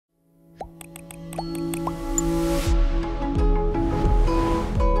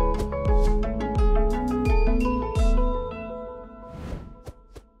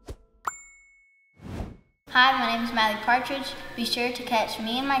name's Miley Partridge. Be sure to catch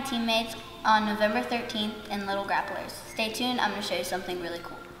me and my teammates on November 13th in Little Grapplers. Stay tuned, I'm going to show you something really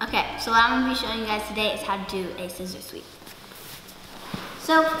cool. Okay, so what I'm going to be showing you guys today is how to do a scissor sweep.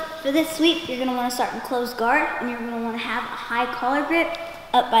 So for this sweep, you're going to want to start in closed guard, and you're going to want to have a high collar grip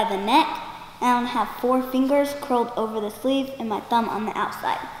up by the neck, and I'm going to have 4 fingers curled over the sleeve and my thumb on the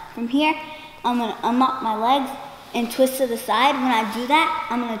outside. From here, I'm going to unlock my legs and twist to the side. When I do that,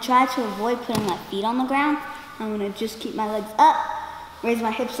 I'm going to try to avoid putting my feet on the ground. I'm going to just keep my legs up, raise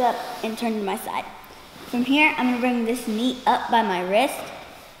my hips up, and turn to my side. From here, I'm going to bring this knee up by my wrist.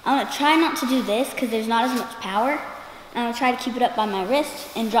 I'm going to try not to do this because there's not as much power. I'm going to try to keep it up by my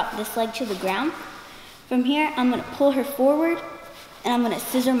wrist and drop this leg to the ground. From here, I'm going to pull her forward, and I'm going to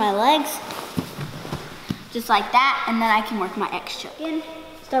scissor my legs, just like that, and then I can work my X choke. Again,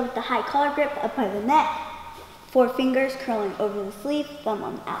 start with the high collar grip up by the neck, 4 fingers curling over the sleeve, thumb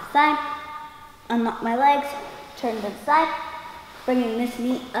on the outside. Unlock my legs, turn to the side, bringing this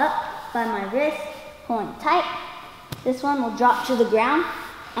knee up by my wrist, pulling tight. This one will drop to the ground.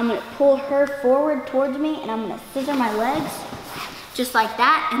 I'm going to pull her forward towards me, and I'm going to scissor my legs, just like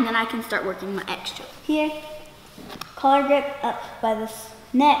that, and then I can start working my X choke. Here, collar grip up by this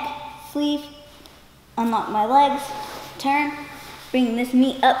neck, sleeve, unlock my legs, turn, bringing this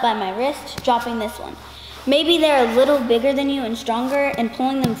knee up by my wrist, dropping this one. Maybe they're a little bigger than you and stronger, and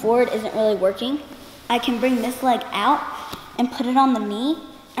pulling them forward isn't really working. I can bring this leg out and put it on the knee.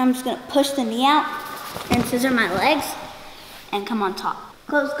 I'm just going to push the knee out and scissor my legs and come on top.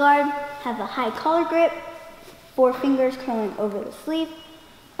 Close guard, have a high collar grip, 4 fingers curling over the sleeve,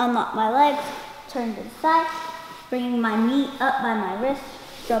 unlock my legs, turn to the side, bringing my knee up by my wrist,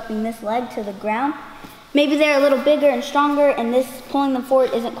 dropping this leg to the ground. Maybe they're a little bigger and stronger, and this pulling them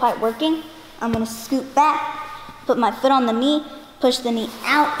forward isn't quite working. I'm going to scoot back, put my foot on the knee, push the knee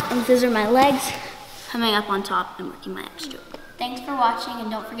out, and scissor my legs, coming up on top and working my X choke. Thanks for watching, and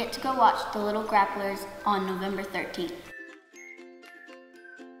don't forget to go watch the Little Grapplers on November 13th.